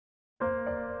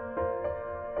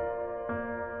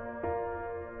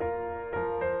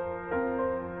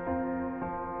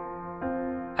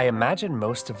I imagine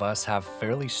most of us have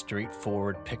fairly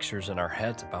straightforward pictures in our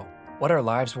heads about what our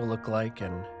lives will look like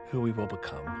and who we will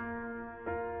become.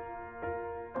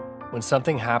 When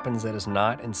something happens that is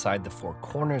not inside the four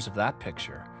corners of that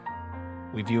picture,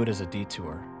 we view it as a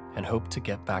detour and hope to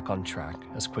get back on track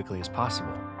as quickly as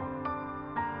possible.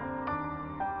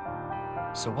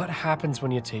 So what happens when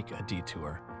you take a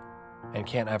detour and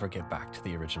can't ever get back to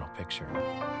the original picture?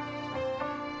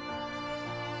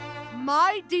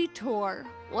 My detour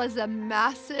was a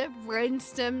massive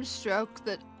brainstem stroke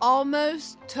that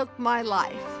almost took my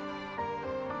life.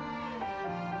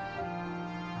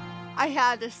 I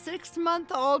had a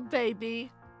 6-month-old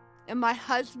baby, and my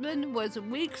husband was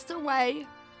weeks away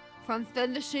from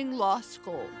finishing law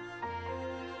school.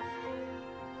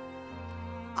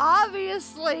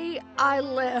 Obviously, I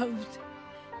lived.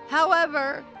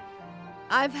 However,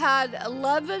 I've had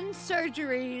 11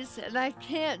 surgeries, and I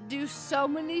can't do so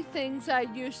many things I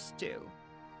used to.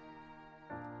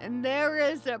 And there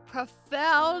is a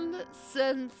profound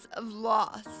sense of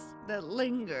loss that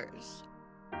lingers.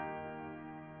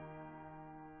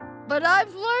 But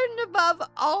I've learned above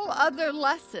all other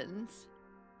lessons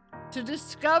to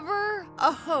discover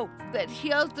a hope that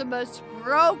heals the most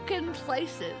broken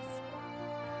places,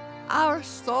 our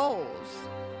souls.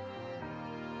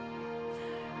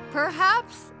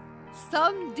 Perhaps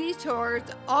some detours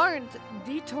aren't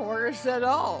detours at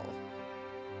all.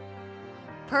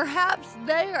 Perhaps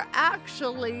they are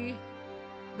actually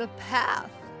the path,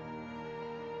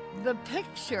 the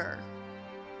picture,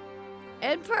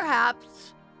 and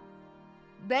perhaps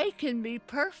they can be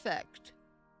perfect.